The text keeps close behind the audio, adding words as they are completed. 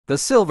The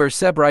silver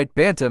Sebright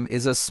Bantam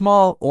is a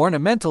small,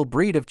 ornamental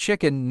breed of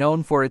chicken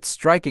known for its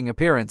striking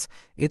appearance.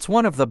 It's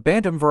one of the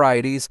Bantam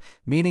varieties,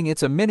 meaning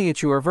it's a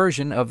miniature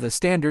version of the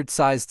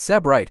standard-sized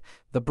Sebright.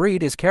 The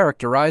breed is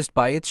characterized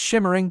by its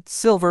shimmering,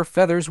 silver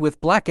feathers with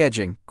black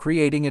edging,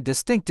 creating a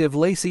distinctive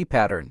lacy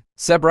pattern.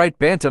 Sebright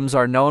Bantams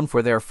are known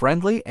for their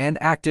friendly and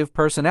active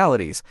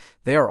personalities.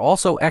 They are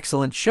also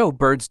excellent show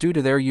birds due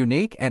to their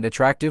unique and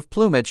attractive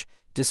plumage.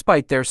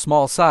 Despite their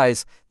small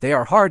size, they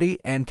are hardy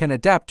and can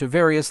adapt to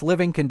various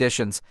living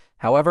conditions.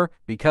 However,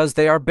 because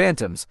they are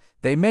bantams,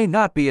 they may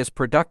not be as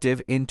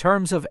productive in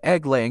terms of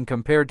egg-laying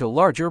compared to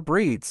larger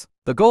breeds.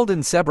 The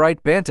golden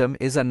Sebright Bantam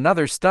is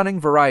another stunning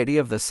variety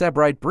of the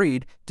Sebright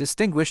breed,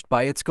 distinguished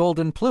by its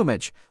golden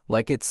plumage.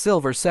 Like its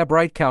silver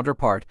Sebright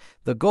counterpart,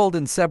 the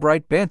golden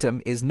Sebright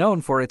Bantam is known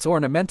for its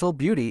ornamental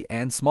beauty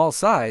and small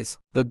size.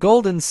 The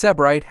golden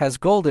Sebright has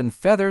golden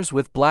feathers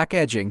with black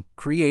edging,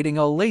 creating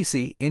a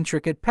lacy,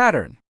 intricate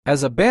pattern.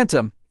 As a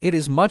bantam, it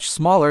is much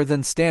smaller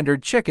than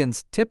standard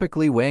chickens,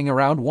 typically weighing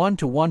around 1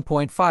 to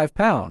 1.5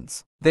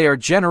 pounds. They are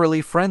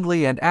generally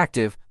friendly and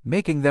active,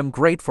 making them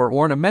great for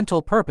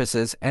ornamental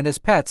purposes and as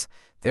pets.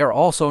 They are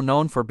also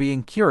known for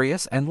being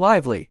curious and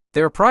lively.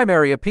 Their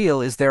primary appeal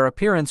is their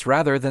appearance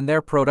rather than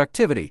their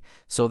productivity,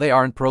 so they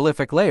aren't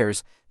prolific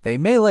layers. They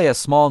may lay a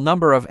small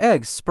number of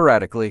eggs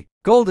sporadically.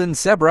 Golden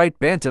Sebright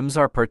Bantams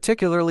are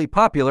particularly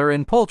popular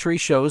in poultry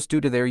shows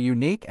due to their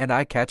unique and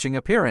eye-catching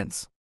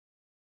appearance.